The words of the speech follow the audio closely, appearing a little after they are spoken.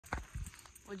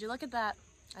Would you look at that?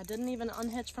 I didn't even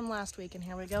unhitch from last week, and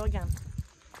here we go again.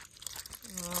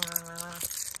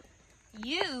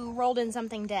 You rolled in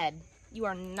something dead. You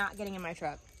are not getting in my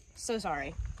truck. So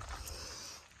sorry.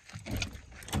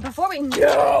 Before we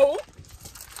go,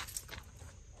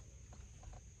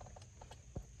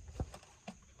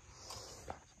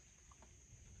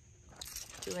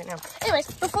 too late now. Anyways,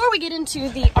 before we get into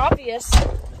the obvious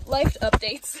life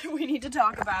updates we need to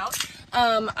talk about,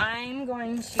 I'm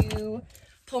going to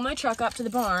pull my truck up to the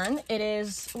barn. It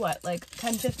is, what, like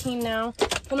 10:15 now?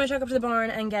 Pull my truck up to the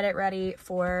barn and get it ready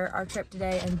for our trip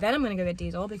today. And then I'm going to go get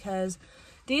Diesel, because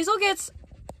Diesel gets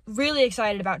really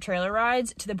excited about trailer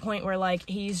rides to the point where, like,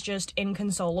 he's just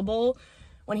inconsolable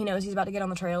when he knows he's about to get on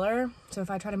the trailer. So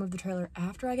if I try to move the trailer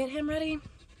after I get him ready,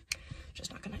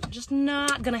 just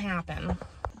not gonna happen.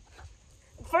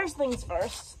 First things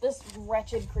first, this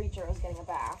wretched creature is getting a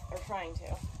bath, or trying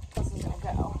to. This is gonna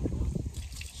go.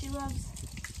 She loves...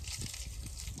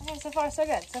 Okay, so far so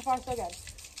good. So far so good.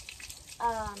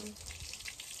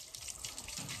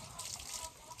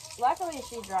 Luckily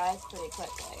she dries pretty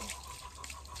quickly.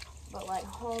 But like,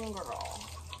 homegirl,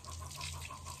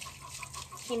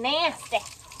 she nasty.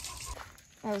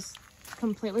 That was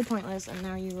completely pointless, and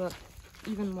now you look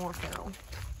even more feral.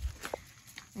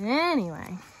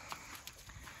 Anyway,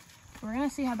 we're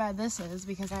gonna see how bad this is,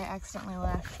 because I accidentally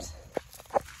left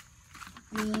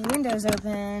the windows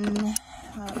open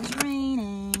while it was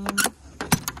raining.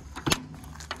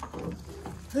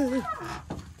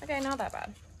 Okay, not that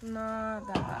bad. Not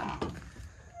that bad.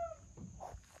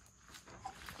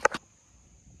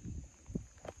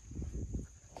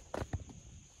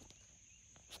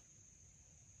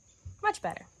 Much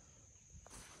better.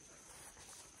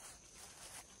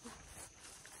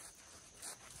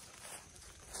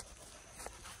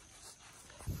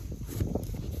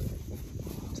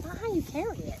 It's not how you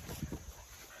carry it.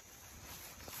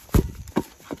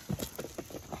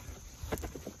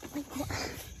 Like, what?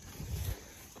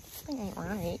 This thing ain't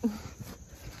right.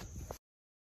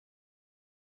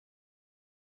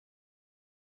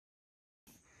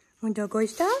 Want to go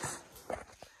stuff?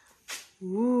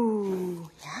 Ooh,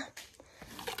 yeah.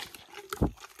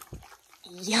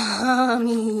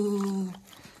 Yummy.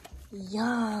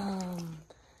 Yum.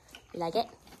 You like it?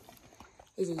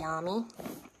 Is it yummy?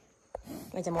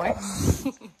 Want some more?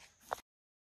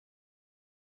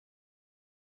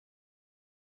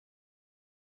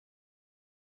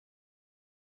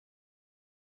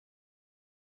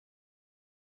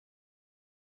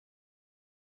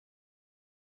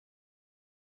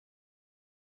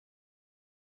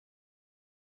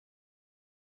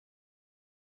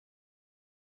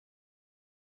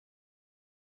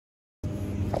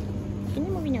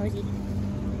 Nosy.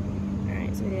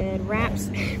 Alright, so we did wraps.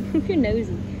 Move your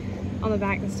nosy on the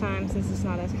back this time, since it's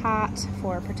not as hot,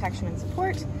 for protection and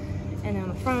support. And then on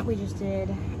the front, we just did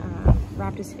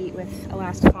wrapped his feet with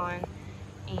Elasticon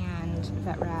and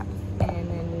vet wrap. And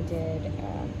then we did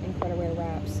Incrediwear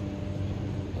wraps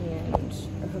and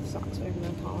or hoof socks, whatever you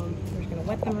want to call them. We're just going to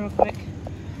wet them real quick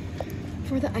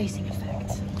for the icing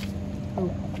effect.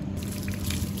 Oh.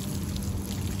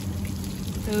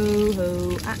 Ho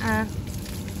ho,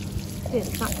 Dude,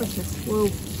 it's not Christmas. Whoa.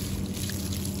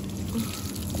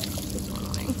 This is so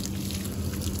annoying.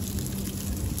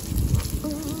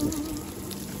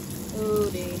 Oh,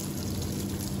 dude.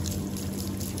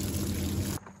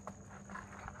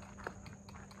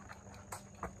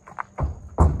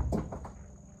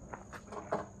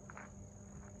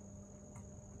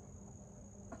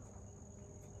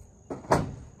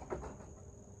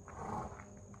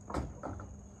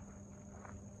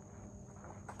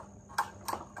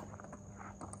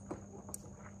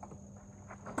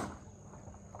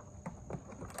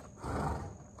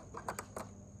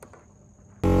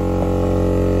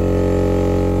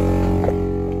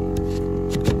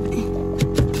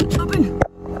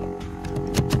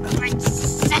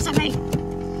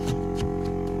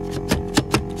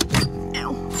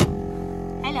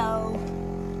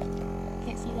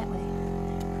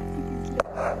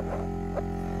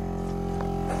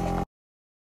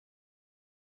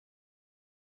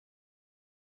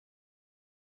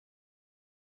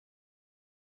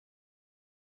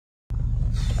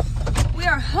 We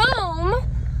are home.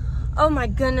 Oh my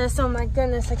goodness, I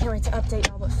can't wait to update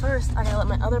y'all. But first, I gotta let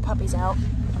my other puppies out.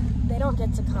 They don't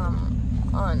get to come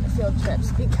on field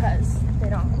trips because they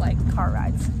don't like car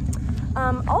rides.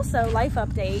 Also, life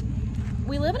update.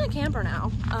 We live in a camper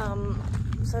now.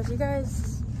 So if you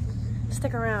guys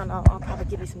stick around, I'll probably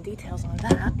give you some details on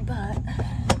that. But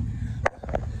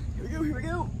here we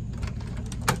go.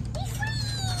 Be free!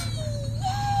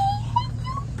 Yay!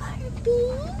 Hello,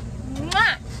 Barbie!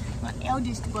 Mwah!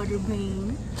 eldest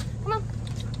Butterbean. Come on.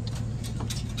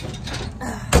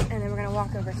 And then we're gonna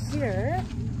walk over here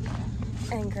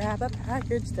and grab a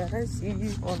package that I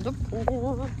see on the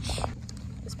porch.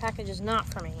 This package is not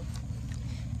for me.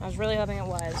 I was really hoping it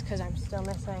was because I'm still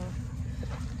missing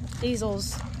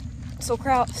Diesel's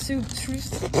sucralfate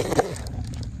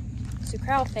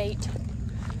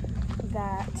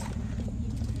that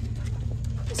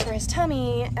is for his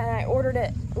tummy, and I ordered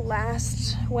it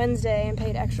last Wednesday and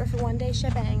paid extra for 1-day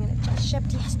shipping, and it just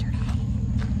shipped yesterday.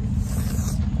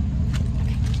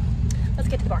 Okay, let's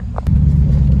get to the barn.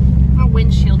 My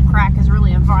windshield crack is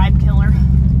really a vibe killer,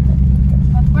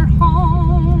 but we're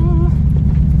home.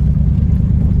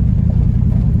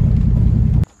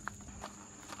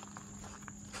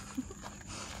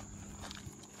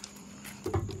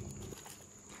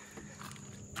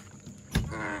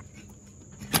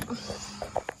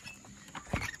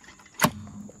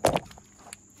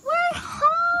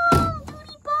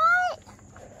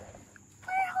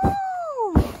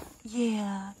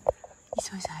 Yeah, you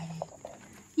so excited.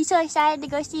 You so excited to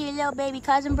go see your little baby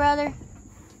cousin brother?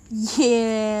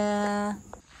 Yeah.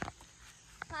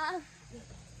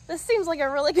 This seems like a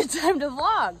really good time to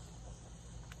vlog.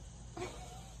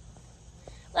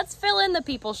 Let's fill in the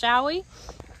people, shall we?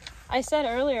 I said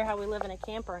earlier how we live in a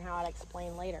camper and how I'd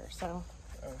explain later, so.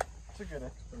 It's a good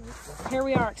explanation. Here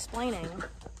we are explaining.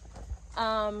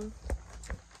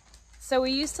 So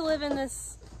we used to live in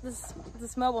this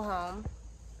mobile home.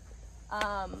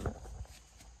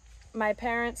 My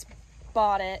parents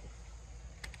bought it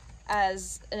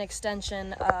as an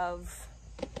extension of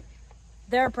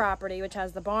their property, which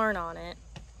has the barn on it.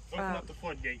 Open up the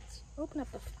floodgates. Open up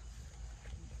the...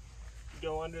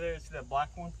 Go under there, see that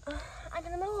black one? I'm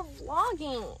in the middle of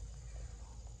vlogging.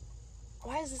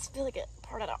 Why does this feel like a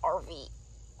part of the RV?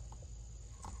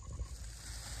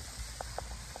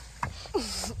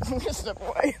 I'm gonna step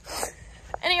away.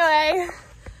 Anyway,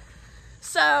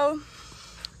 so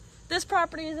this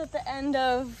property is at the end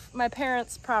of my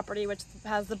parents' property, which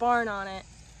has the barn on it.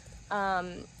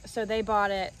 So they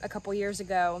bought it a couple years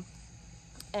ago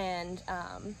and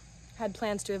had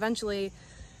plans to eventually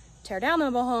tear down the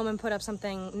mobile home and put up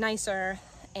something nicer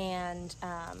and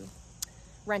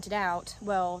rent it out.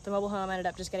 Well, the mobile home ended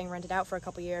up just getting rented out for a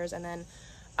couple years, and then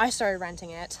I started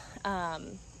renting it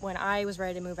when I was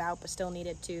ready to move out but still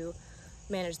needed to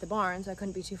manage the barn, so I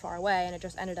couldn't be too far away, and it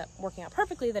just ended up working out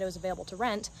perfectly that it was available to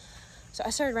rent. So I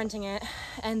started renting it,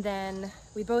 and then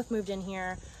we both moved in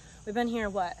here. We've been here,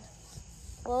 what,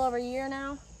 a little over a year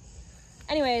now?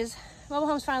 Anyways, mobile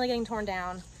home's finally getting torn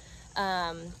down.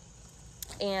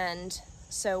 And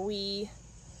so we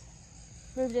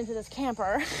moved into this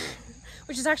camper,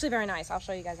 which is actually very nice. I'll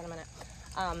show you guys in a minute.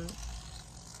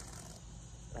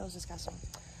 That was disgusting.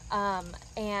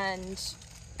 And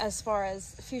as far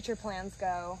as future plans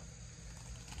go,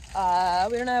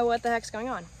 we don't know what the heck's going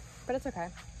on, but it's okay.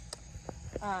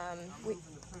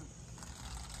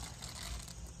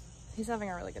 He's having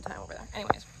a really good time over there.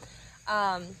 Anyways,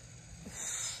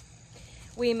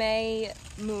 we may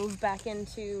move back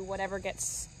into whatever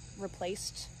gets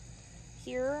replaced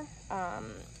here, now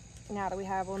that we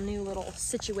have a new little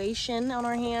situation on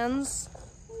our hands.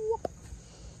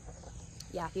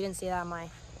 Yeah, if you didn't see that on my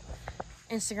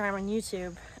Instagram and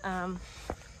YouTube.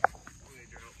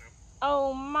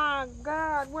 Oh my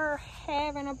God, we're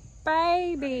having a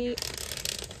baby.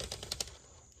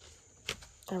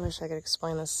 I wish I could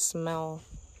explain the smell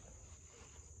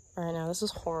right now. This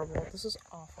is horrible. This is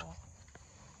awful.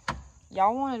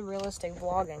 Y'all wanted realistic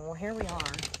vlogging. Well, here we are.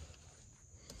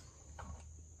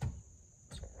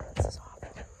 This is awful.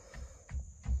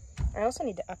 I also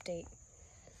need to update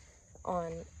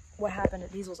on what happened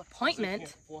at Diesel's appointment. You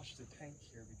can't flush the tank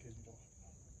here because you don't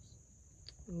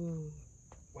have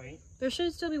water. Wait. There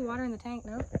should still be water in the tank,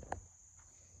 no?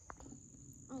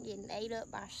 I'm getting ate up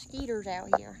by skeeters out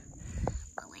here.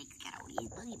 My legs got all these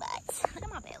boogie bites. Look at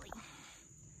my belly.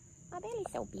 My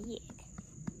belly's so big.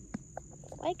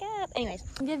 Wake up. Anyways,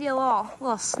 I'll give you a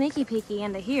little sneaky peeky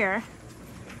into here.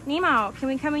 Nemo, can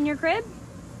we come in your crib?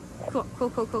 Cool, cool,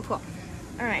 cool, cool, cool.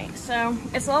 All right, so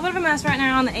it's a little bit of a mess right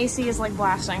now, and the AC is like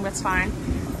blasting, but it's fine.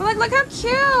 But look how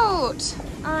cute!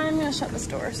 I'm gonna shut this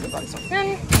door so the bugs don't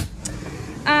come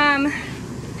in.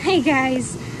 Hey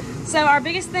guys. So our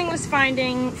biggest thing was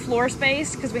finding floor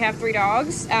space because we have 3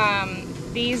 dogs.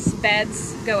 These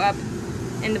beds go up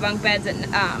in the bunk beds at,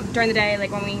 during the day,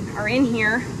 like when we are in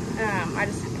here. I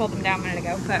just pulled them down a minute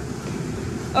ago, but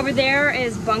over there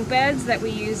is bunk beds that we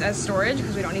use as storage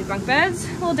because we don't need bunk beds.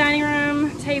 Little dining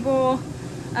room, table,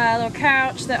 little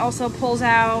couch that also pulls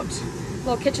out,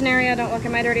 little kitchen area. Don't look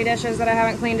at my dirty dishes that I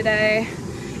haven't cleaned today.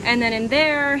 And then in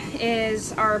there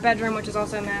is our bedroom, which is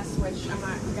also a mess, which I'm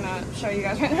not gonna show you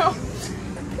guys right now.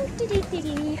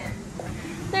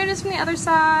 There it is from the other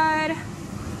side.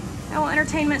 That little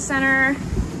entertainment center.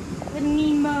 The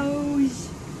Nemos.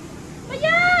 But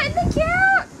yeah, isn't it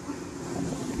cute?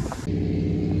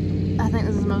 I think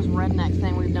this is the most redneck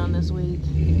thing we've done this week.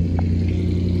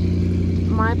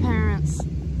 My parents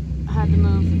had to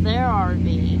move their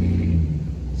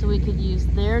RV so we could use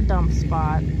their dump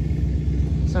spot.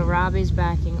 So Robbie's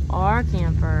backing our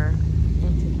camper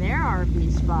into their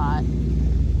RV spot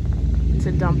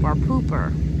to dump our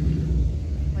pooper.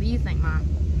 What do you think, Mom?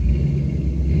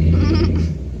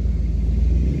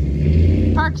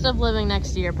 Perks of living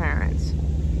next to your parents.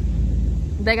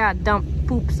 They got dump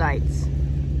poop sites.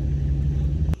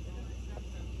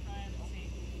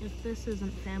 If this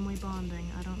isn't family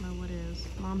bonding, I don't know what is.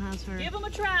 Mom has her... Give them a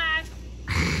try.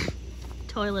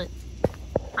 toilet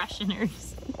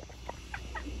fresheners.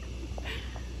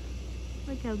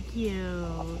 Look how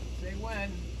cute. Say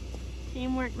when.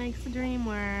 Teamwork makes the dream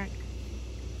work.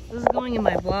 This is going in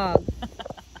my vlog.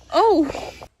 Oh!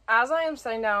 As I am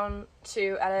sitting down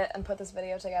to edit and put this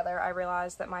video together, I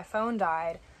realized that my phone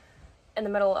died in the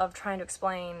middle of trying to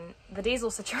explain the diesel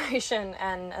situation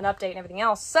and an update and everything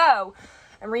else. So,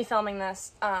 I'm refilming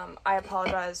this. I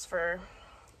apologize for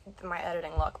my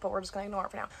editing look, but we're just going to ignore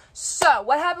it for now. So,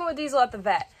 what happened with Diesel at the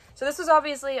vet? So, this was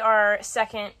obviously our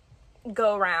second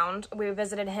go-round. We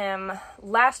visited him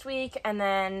last week, and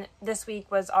then this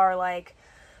week was our, like,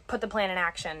 put the plan in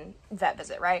action vet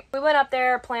visit, right? We went up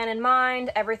there, plan in mind,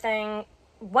 everything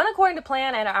went according to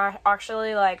plan, and I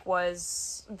actually, like,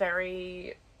 was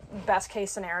very best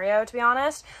case scenario, to be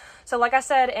honest. So like I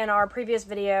said in our previous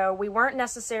video, we weren't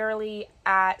necessarily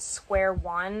at square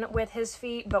one with his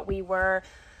feet, but we were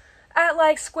at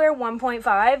like square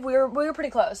 1.5. We were pretty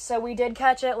close. So we did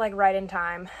catch it like right in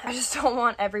time. I just don't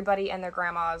want everybody and their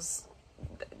grandma's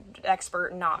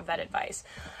expert not vet advice.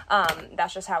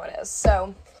 That's just how it is.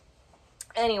 So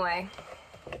anyway,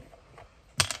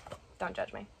 don't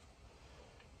judge me.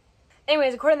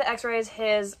 Anyways, according to the x-rays,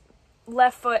 his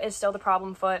left foot is still the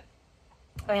problem foot,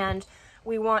 and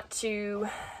we want to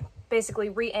basically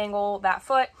re-angle that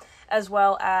foot as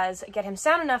well as get him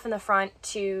sound enough in the front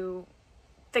to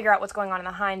figure out what's going on in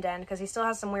the hind end, because he still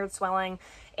has some weird swelling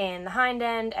in the hind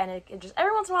end, and it just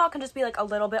every once in a while can just be like a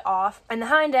little bit off. And the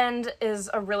hind end is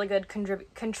a really good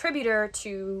contributor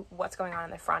to what's going on in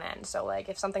the front end. So like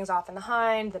if something's off in the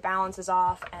hind, the balance is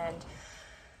off, and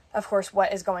of course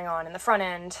what is going on in the front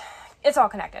end, it's all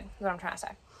connected, is what I'm trying to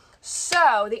say.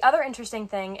 So the other interesting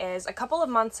thing is a couple of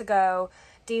months ago,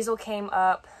 Diesel came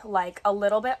up like a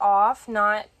little bit off,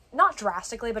 not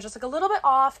drastically, but just like a little bit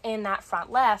off in that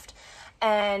front left,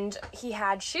 and he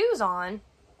had shoes on,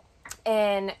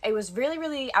 and it was really,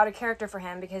 really out of character for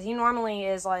him because he normally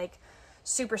is like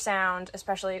super sound,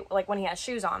 especially like when he has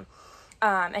shoes on,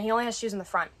 and he only has shoes in the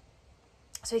front.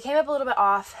 So he came up a little bit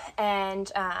off,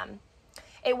 and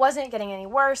it wasn't getting any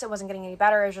worse, it wasn't getting any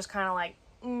better, it was just kind of like,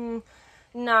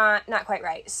 not quite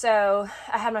right. So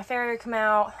I had my farrier come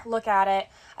out, look at it.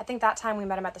 I think that time we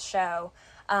met him at the show,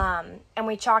 and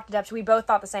we chalked it up to, we both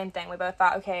thought the same thing. We both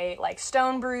thought, okay, like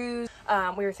stone bruise.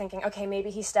 We were thinking, okay,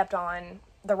 maybe he stepped on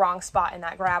the wrong spot in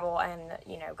that gravel and,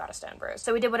 you know, got a stone bruise.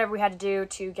 So we did whatever we had to do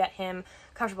to get him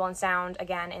comfortable and sound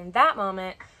again in that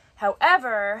moment.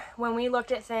 However, when we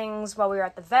looked at things while we were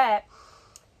at the vet,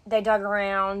 they dug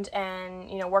around and,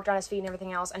 you know, worked on his feet and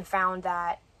everything else, and found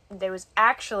that there was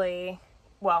actually,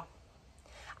 well,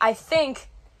 I think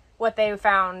what they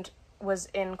found was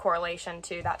in correlation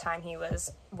to that time he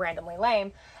was randomly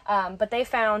lame, but they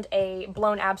found a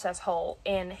blown abscess hole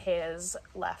in his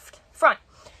left front.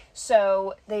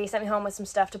 So they sent me home with some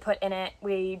stuff to put in it.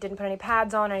 We didn't put any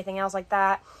pads on or anything else like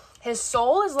that. His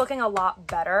sole is looking a lot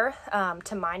better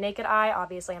to my naked eye.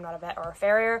 Obviously, I'm not a vet or a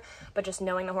farrier, but just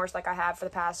knowing the horse like I have for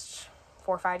the past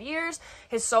 4 or 5 years,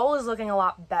 his sole is looking a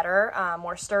lot better,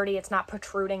 more sturdy. It's not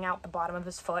protruding out the bottom of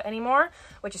his foot anymore,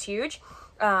 which is huge.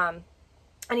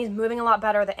 And he's moving a lot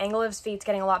better. The angle of his feet's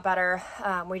getting a lot better.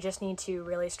 We just need to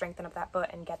really strengthen up that foot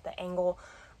and get the angle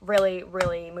really,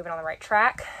 really moving on the right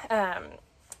track.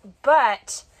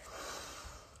 But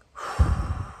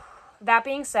that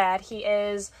being said, he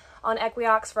is on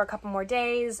Equiox for a couple more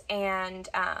days, and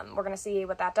we're going to see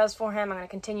what that does for him. I'm going to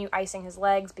continue icing his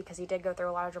legs because he did go through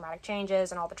a lot of dramatic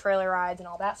changes and all the trailer rides and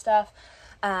all that stuff.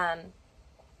 And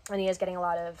he is getting a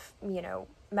lot of, you know,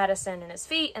 medicine in his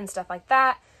feet and stuff like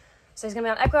that. So he's going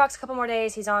to be on Equiox a couple more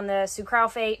days. He's on the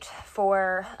sucralfate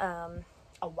for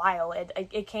a while.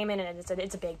 It came in and it's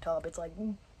a big tub. It's like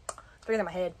bigger than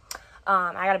my head.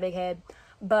 I got a big head.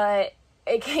 But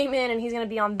it came in, and he's going to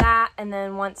be on that, and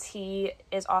then once he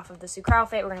is off of the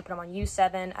sucralfate, we're going to put him on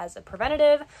U7 as a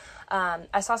preventative.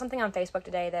 I saw something on Facebook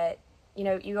today that, you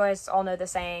know, you guys all know the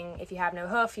saying, if you have no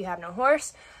hoof, you have no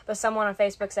horse, but someone on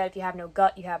Facebook said, if you have no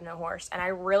gut, you have no horse, and I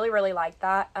really, really like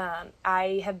that.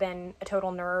 I have been a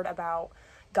total nerd about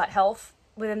gut health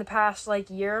within the past, like,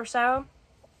 year or so,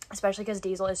 especially because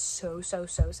Diesel is so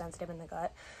sensitive in the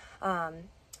gut.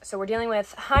 So we're dealing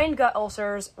with hind gut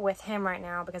ulcers with him right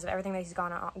now because of everything that he's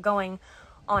going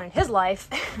on in his life.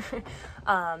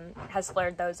 Has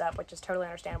flared those up, which is totally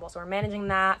understandable. So we're managing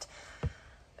that.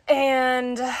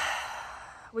 And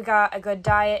we got a good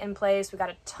diet in place. We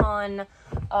got a ton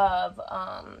of,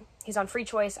 he's on free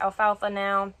choice alfalfa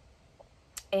now.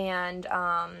 And,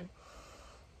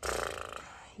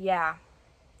 yeah,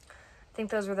 I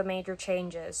think those were the major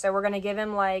changes. So we're going to give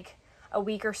him like a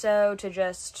week or so to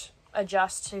just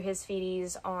adjust to his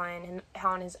feedies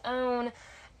on his own,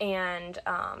 and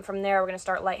from there we're going to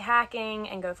start light hacking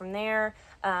and go from there.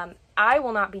 I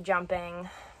will not be jumping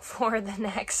for the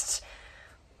next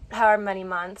however many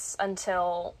months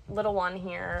until little one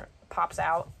here pops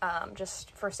out,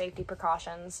 just for safety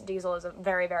precautions. Diesel is a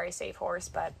very, very safe horse,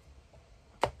 but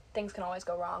things can always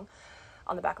go wrong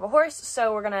on the back of a horse,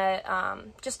 so we're gonna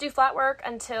just do flat work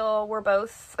until we're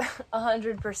both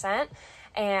 100%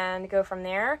 and go from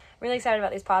there. I'm really excited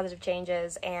about these positive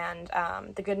changes, and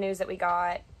the good news that we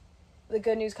got. The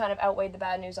good news kind of outweighed the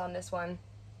bad news on this one,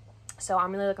 so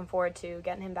I'm really looking forward to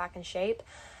getting him back in shape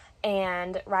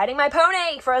and riding my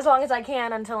pony for as long as I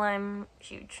can until I'm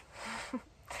huge.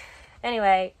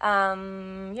 Anyway,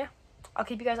 yeah, I'll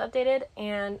keep you guys updated,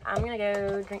 and I'm gonna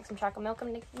go drink some chocolate milk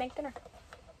and make dinner.